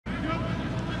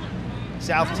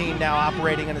South team now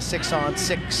operating in a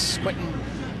 6-on-6. Quentin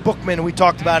Bookman, who we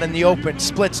talked about in the open,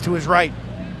 splits to his right.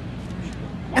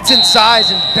 It's in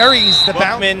size and buries the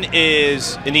bounce. Bookman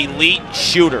is an elite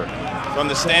shooter from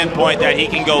the standpoint that he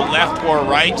can go left or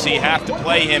right, so you have to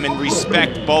play him and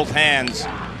respect both hands.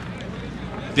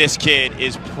 This kid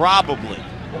is probably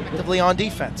actively on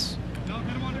defense.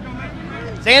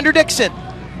 Xander Dixon,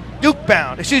 Duke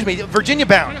bound, excuse me, Virginia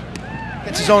bound.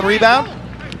 Gets his own rebound.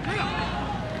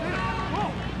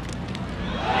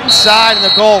 Inside in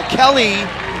the goal, Kelly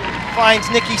finds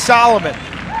Nicky Solomon.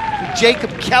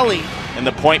 Jacob Kelly. And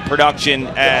the point production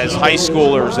as high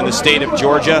schoolers in the state of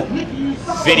Georgia,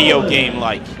 video game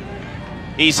like.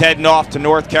 He's heading off to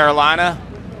North Carolina.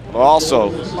 Will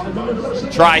also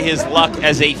try his luck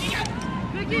as a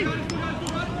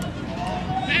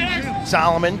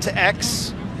Solomon to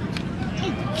X.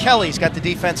 Kelly's got the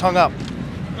defense hung up.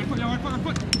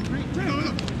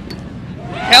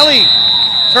 Kelly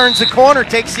turns the corner,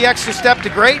 takes the extra step to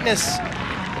greatness.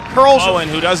 Curls. Bowen,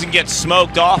 who doesn't get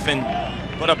smoked often,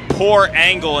 but a poor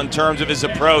angle in terms of his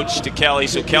approach to Kelly.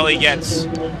 So Kelly gets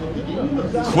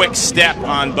quick step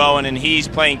on Bowen, and he's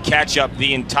playing catch up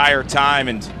the entire time.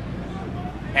 And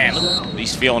man,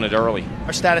 he's feeling it early.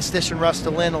 Our statistician Russ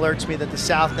DeLynn alerts me that the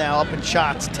South now up in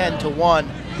shots 10-1.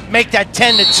 Make that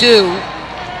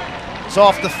 10-2. It's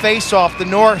off the face-off. The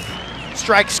North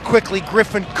strikes quickly.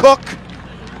 Griffin Cook.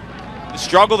 The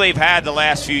struggle they've had the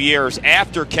last few years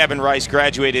after Kevin Rice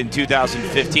graduated in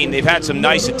 2015, they've had some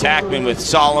nice attackmen with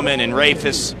Solomon and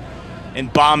Rafis and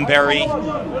Bomberry.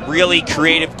 Really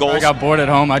creative goals. I got bored at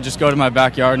home. I just go to my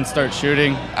backyard and start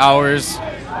shooting. Hours.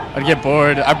 I'd get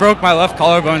bored. I broke my left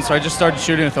collarbone, so I just started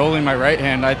shooting with only my right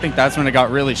hand. I think that's when it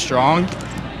got really strong.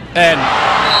 And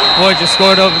boy just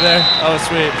scored over there. That was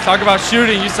sweet. Talk about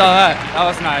shooting. You saw that. That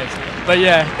was nice. But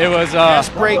yeah, it was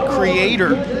fast break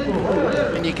creator.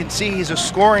 And you can see he's a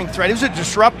scoring threat. He was a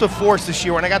disruptive force this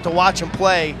year. When I got to watch him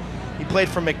play, he played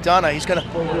for McDonough. He's going to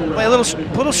play a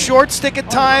little short stick at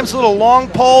times, a little long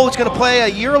pole. He's going to play a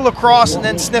year of lacrosse and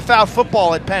then sniff out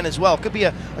football at Penn as well. Could be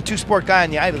a two-sport guy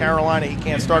in the Ivy. Carolina, he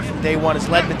can't start from day one as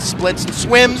Ledman splits and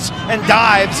swims and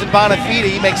dives, and Bonafide,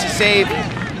 he makes a save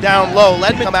down low.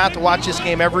 Ledman come out to watch this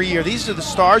game every year. These are the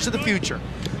stars of the future.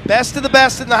 Best of the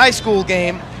best in the high school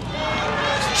game.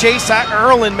 Chase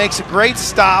Erlin makes a great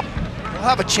stop. He'll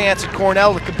have a chance at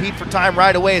Cornell to compete for time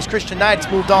right away as Christian Knight's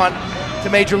moved on to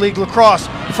Major League Lacrosse.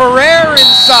 Ferrer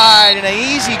inside and an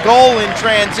easy goal in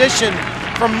transition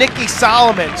from Nicky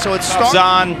Solomon. So it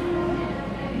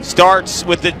starts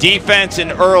with the defense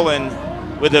and Erlin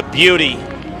with a beauty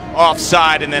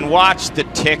offside, and then watch the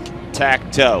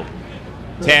tic-tac-toe.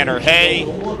 Tanner Hay,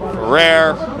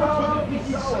 Ferrer,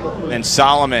 then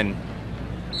Solomon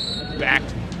back.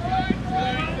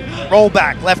 Roll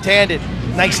back, left-handed.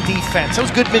 Nice defense. That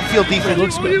was good midfield defense.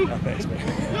 Looks good.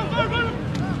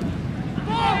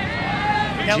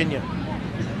 Virginia.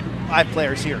 5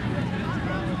 players here.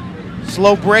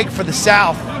 Slow break for the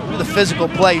South. Look at the physical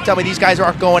play. You tell me these guys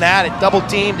aren't going at it. Double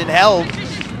teamed and held.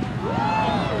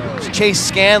 It's Chase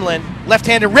Scanlon.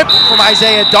 Left-handed rip from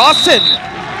Isaiah Dawson.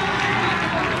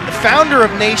 The founder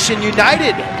of Nation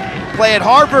United. Play at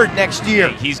Harvard next year.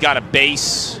 He's got a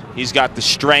base. He's got the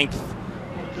strength.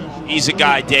 He's a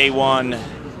guy day one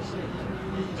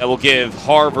that will give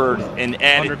Harvard an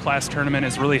edge. Underclass tournament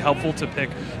is really helpful to pick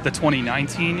the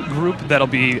 2019 group that'll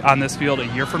be on this field a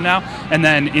year from now. And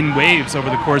then in waves over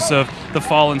the course of the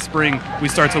fall and spring, we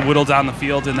start to whittle down the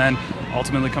field and then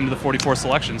ultimately come to the 44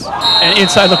 selections. And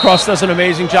Inside Lacrosse does an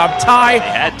amazing job. Ty. They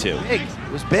had to. Big.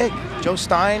 It was big. Joe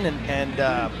Stein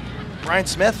and Brian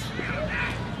Smith.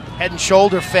 Head and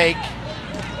shoulder fake.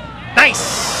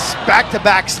 Nice.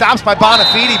 Back-to-back stops by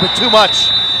Bonafide, but too much.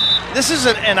 This is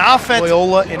an offense.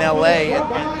 Loyola in LA,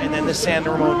 and then the San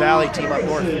Ramon Valley team up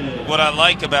north. What I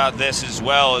like about this as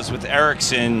well is with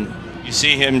Erickson, you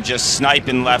see him just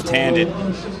sniping left-handed.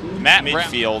 Matt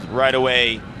midfield right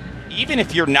away. Even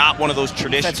if you're not one of those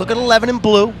traditional. Let's look at 11 in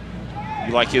blue.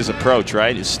 You like his approach,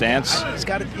 right? His stance.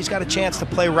 He's got a chance to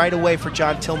play right away for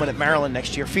John Tillman at Maryland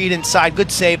next year. Feed inside,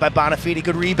 good save by Bonafide.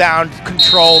 Good rebound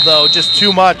control though, just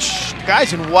too much. The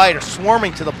guys in white are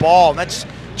swarming to the ball. That's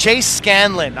Chase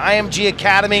Scanlon, IMG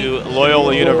Academy. To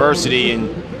Loyola University, and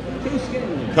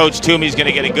Coach Toomey's going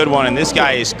to get a good one. And this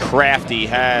guy is crafty,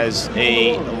 has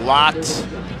a lot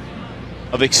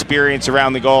of experience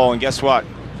around the goal. And guess what?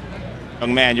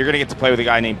 Young man, you're going to get to play with a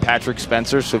guy named Patrick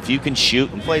Spencer, so if you can shoot.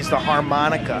 Plays the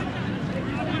harmonica.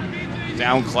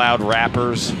 SoundCloud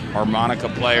rappers, harmonica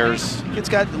players. Kid's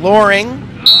got Loring,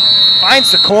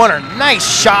 finds the corner.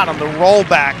 Nice shot on the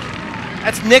rollback.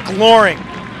 That's Nick Loring.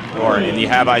 And you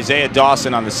have Isaiah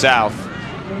Dawson on the south.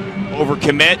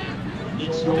 Overcommit,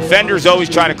 Defender's always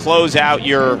trying to close out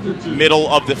your middle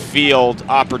of the field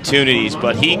opportunities,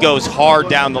 but he goes hard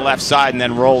down the left side and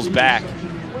then rolls back.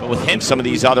 But with him, some of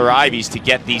these other Ivies to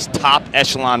get these top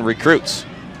echelon recruits.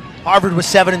 Harvard was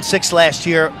 7-6 last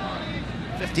year,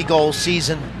 50-goal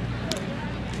season.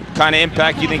 What kind of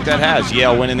impact do you think that has?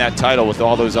 Yale winning that title with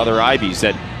all those other Ivies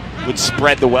that would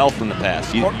spread the wealth in the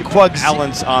past.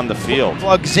 Balance on the field.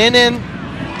 Plugs in.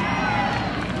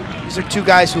 These are two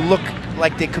guys who look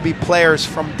like they could be players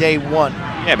from day one.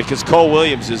 Yeah, because Cole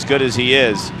Williams, as good as he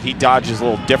is, he dodges a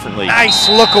little differently. Nice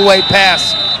look-away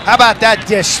pass. How about that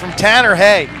dish from Tanner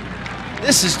Hay?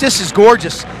 This is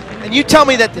gorgeous. And you tell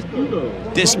me that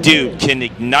this dude can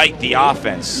ignite the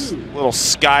offense. Little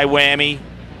sky whammy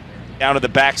down to the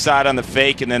backside on the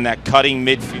fake, and then that cutting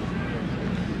midfield.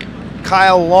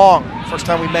 Kyle Long, first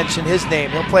time we mentioned his name.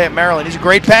 He'll play at Maryland. He's a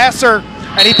great passer,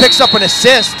 and he picks up an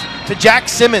assist to Jack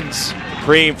Simmons.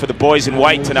 Cream for the boys in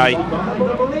white tonight.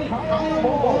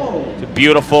 It's a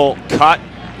beautiful cut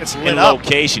in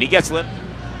location. He gets lit.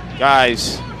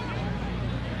 Guys,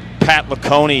 Pat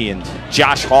Laconey and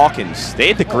Josh Hawkins, they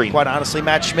had the green. Quite honestly,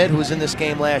 Matt Schmidt, who was in this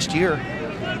game last year,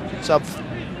 sub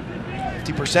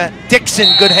 50%.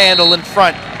 Dixon, good handle in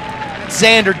front.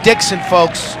 Xander Dixon,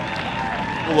 folks.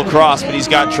 Lacrosse, but he's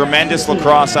got tremendous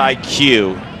lacrosse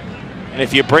IQ. And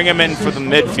if you bring him in for the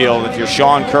midfield, if you're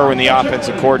Sean Kerwin, the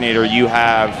offensive coordinator, you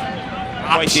have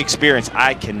quite the experience.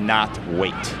 I cannot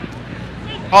wait.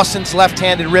 Austin's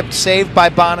left-handed ripped save by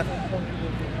Bonnet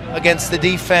against the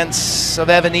defense of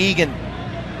Evan Egan.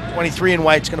 23 in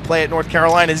white's going to play at North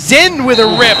Carolina. Zinn with a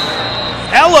rip.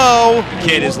 Hello.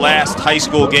 Kid, his last high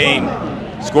school game,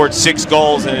 scored 6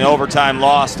 goals in an overtime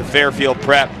loss to Fairfield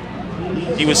Prep.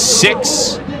 He was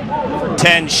 6 for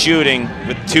 10 shooting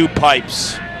with 2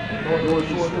 pipes.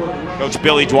 Coach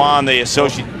Billy Dwan, the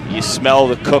associate, you smell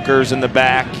the cookers in the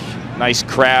back. Nice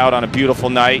crowd on a beautiful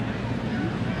night.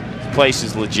 This place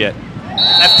is legit.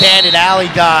 Left-handed alley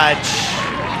dodge.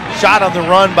 Shot on the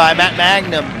run by Matt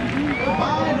Magnum.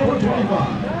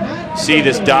 See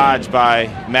this dodge by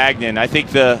Magnan. I think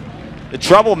the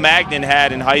trouble Magnan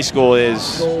had in high school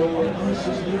is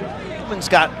He's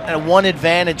got a 1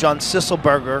 advantage on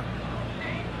Sisselberger.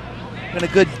 And a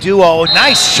good duo.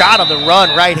 Nice shot on the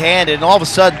run, right-handed, and all of a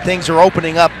sudden things are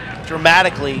opening up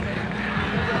dramatically.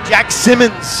 Jack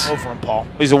Simmons over him, Paul.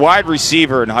 He's a wide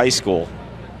receiver in high school.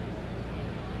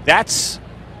 That's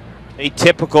a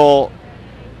typical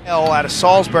Out of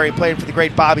Salisbury, played for the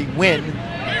great Bobby Wynn.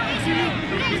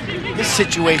 This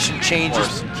situation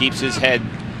changes. Keeps his head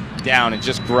down and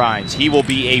just grinds. He will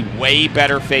be a way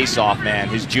better face-off man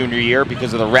his junior year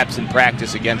because of the reps in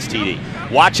practice against TD.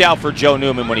 Watch out for Joe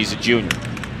Newman when he's a junior.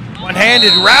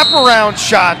 One-handed wraparound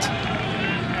shot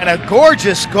and a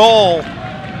gorgeous goal.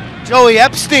 Joey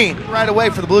Epstein right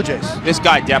away for the Blue Jays. This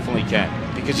guy definitely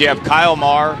can, because you have Kyle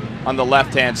Marr on the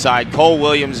left-hand side. Cole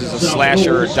Williams is a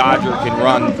slasher, a dodger, can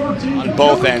run on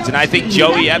both ends. And I think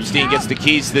Joey Epstein gets the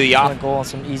keys to the offense. Goal and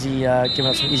some easy, giving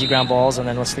up some easy ground balls, and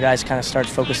then once the guys kind of start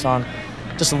to focus on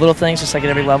just the little things, just like at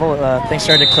every level, things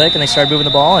started to click and they started moving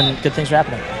the ball, and good things were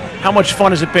happening. How much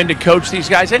fun has it been to coach these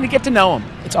guys and to get to know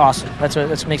them? It's awesome. That's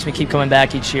what makes me keep coming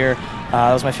back each year.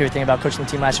 That was my favorite thing about coaching the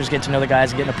team last year, is getting to know the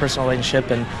guys and getting a personal relationship,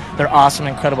 and they're awesome,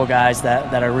 incredible guys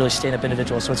that are really stand-up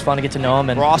individuals. So it's fun to get to know them.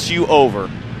 And cross you over.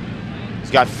 He's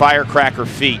got firecracker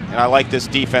feet, and I like this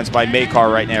defense by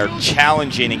Makar right now,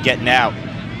 challenging and getting out.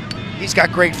 He's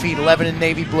got great feet, 11 in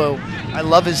navy blue. I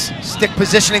love his stick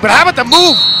positioning, but how about the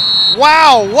move?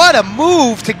 Wow, what a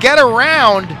move to get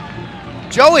around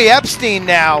Joey Epstein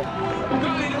now.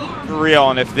 For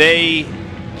real, and if they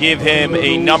give him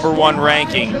a #1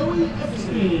 ranking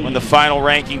when the final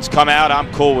rankings come out, I'm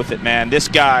cool with it, man. This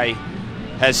guy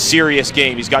has serious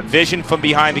game. He's got vision from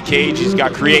behind the cage. He's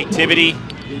got creativity.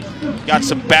 Got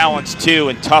some balance, too,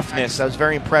 and toughness. I was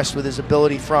very impressed with his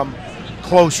ability from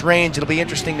close range. It'll be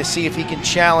interesting to see if he can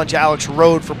challenge Alex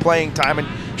Rode for playing time in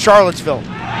Charlottesville.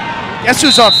 Guess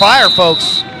who's on fire,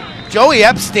 folks? Joey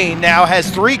Epstein now has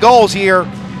 3 goals here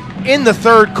in the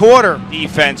 3rd quarter.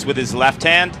 Defense with his left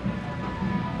hand.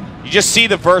 You just see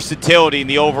the versatility and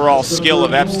the overall skill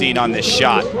of Epstein on this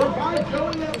shot.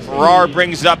 Farrar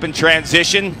brings it up in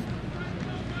transition.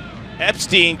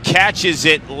 Epstein catches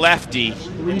it lefty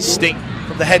and sting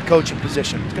from the head coaching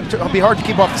position. It'll be hard to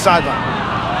keep off the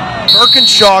sideline.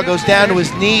 Birkinshaw goes down to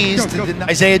his knees to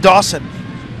Isaiah Dawson.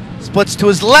 Splits to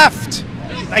his left.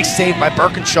 Nice save by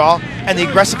Birkinshaw, and the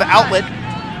aggressive outlet.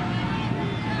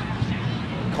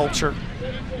 Culture.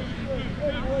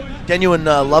 Genuine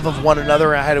love of one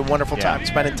another. I had a wonderful time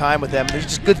spending time with them. They're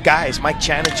just good guys. Mike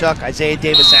Chanichuk, Isaiah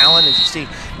Davis-Allen, as you see.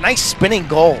 Nice spinning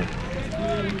goal.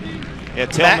 Yeah,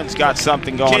 Tillman's got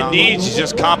something going on. Kid needs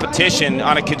just competition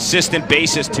on a consistent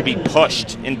basis to be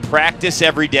pushed in practice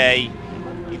every day.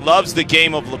 He loves the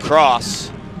game of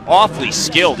lacrosse. Awfully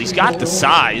skilled. He's got the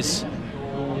size.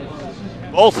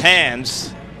 Both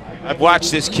hands. I've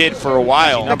watched this kid for a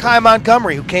while. Nakai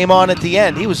Montgomery, who came on at the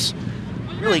end, he was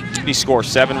really. He scored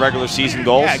 7 regular season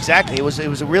goals. Yeah, exactly. It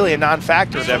was really a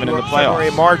non-factor. 7 in the playoffs.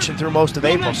 February, March, and through most of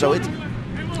April. So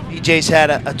BJ's had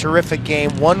a terrific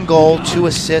game. 1 goal, 2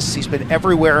 assists. He's been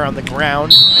everywhere on the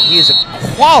ground, and he is a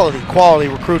quality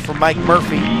recruit from Mike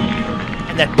Murphy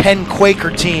and that Penn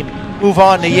Quaker team. Move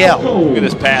on to Yale. Look at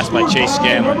this pass by Chase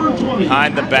Scanlon.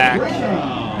 Behind the back.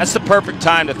 That's the perfect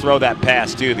time to throw that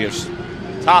pass, too. There's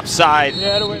top side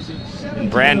in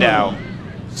Brandau.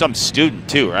 Some student,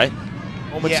 too, right?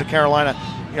 Moments of Carolina.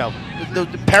 You know,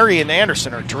 the Perry and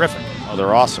Anderson are terrific. Oh,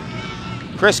 they're awesome.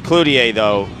 Chris Cloutier,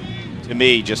 though, to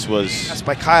me, just was. That's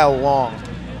by Kyle Long.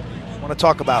 I want to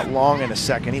talk about Long in a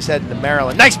second. He's heading to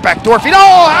Maryland. Nice backdoor feed.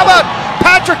 Oh, how about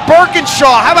Patrick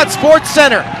Birkinshaw? How about Sports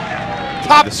Center?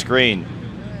 Top the screen.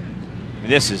 I mean,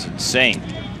 this is insane.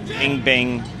 Bing,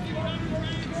 bing.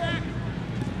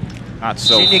 Not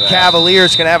so Virginia fast.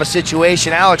 Cavaliers going to have a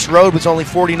situation. Alex Rode was only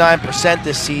 49%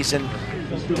 this season.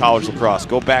 College lacrosse.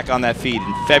 Go back on that feed.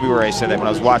 In February, I said that when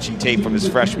I was watching tape from his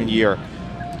freshman year.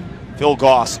 Phil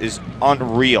Goss is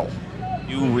unreal.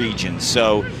 New region.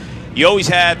 So you always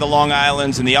had the Long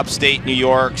Islands and the upstate New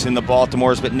Yorks and the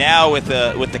Baltimores, but now with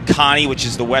the Connie, which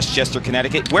is the Westchester,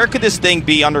 Connecticut, where could this thing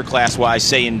be underclass-wise,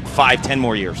 say, in 5-10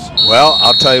 more years? Well,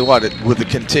 I'll tell you what, with the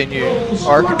continued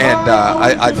arc, and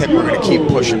I think we're going to keep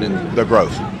pushing in the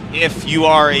growth. If you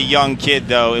are a young kid,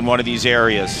 though, in one of these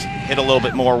areas, hit a little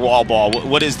bit more wall ball,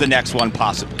 what is the next one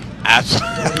possibly?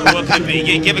 Absolutely. What could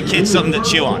be? Give a kid something to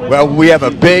chew on. Well, we have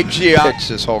a big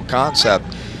this whole concept.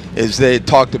 Is they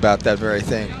talked about that very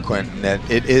thing, Quentin, that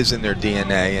it is in their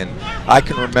DNA. And I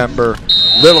can remember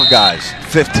little guys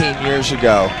 15 years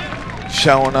ago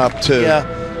showing up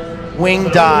to wing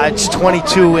dodge,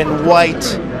 22 in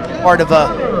white, part of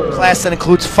a class that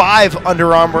includes 5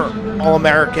 Under Armour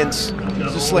All-Americans.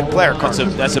 He's a slick player.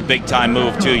 That's a big-time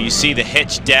move, too. You see the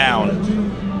hitch down.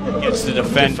 Gets the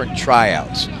defender. Different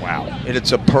tryouts. Wow. And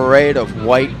it's a parade of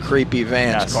white, creepy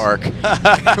vans, Clark. With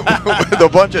a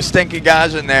bunch of stinky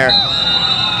guys in there.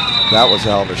 That was a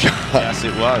hell of a shot. Yes,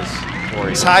 it was.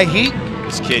 It's high heat.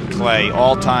 This kid, Clay,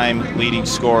 all-time leading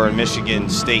scorer in Michigan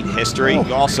State history.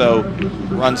 He also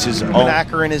runs his own.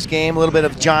 Acker in his game. A little bit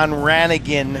of John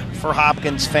Rannigan for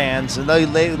Hopkins fans. And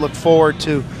they look forward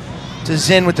to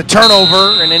Zinn with the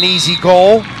turnover and an easy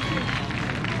goal.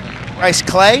 Bryce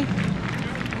Clay.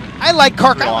 I like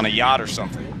Clark on a yacht or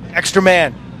something. Extra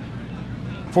man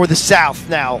for the South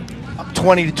now, up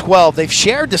 20-12. They've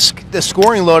shared the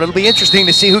scoring load. It'll be interesting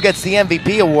to see who gets the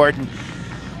MVP award. And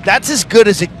that's as good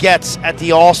as it gets at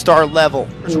the all-star level.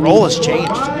 His role has changed.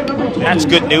 That's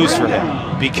good news for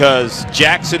him because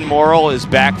Jackson Morrill is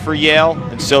back for Yale,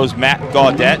 and so is Matt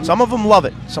Gaudette. Some of them love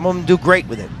it. Some of them do great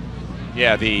with it.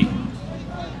 Yeah, the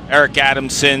Eric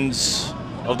Adamsons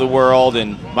of the world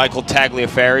and Michael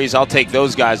Tagliaferris. I'll take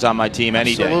those guys on my team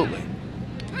any day. Absolutely.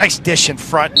 Nice dish in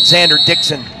front. Xander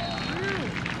Dixon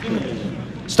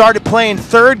started playing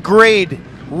 3rd grade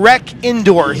rec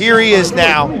indoor. Here he is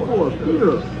now.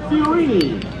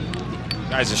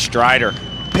 Guy's a strider.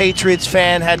 Patriots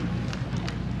fan, had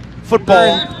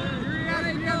football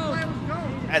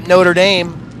at Notre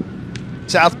Dame,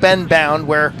 South Bend bound,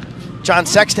 where John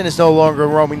Sexton is no longer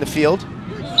roaming the field.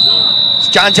 It's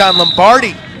John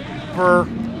Lombardi for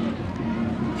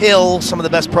Hill, some of the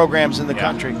best programs in the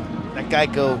country. That guy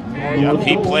go. Yep,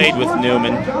 he played with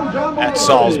Newman at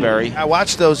Salisbury. I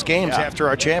watched those games after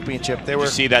our championship. They were. You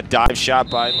see that dive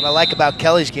shot by. What I like about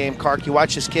Kelly's game, Clark, you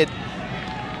watch this kid.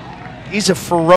 He's a ferocious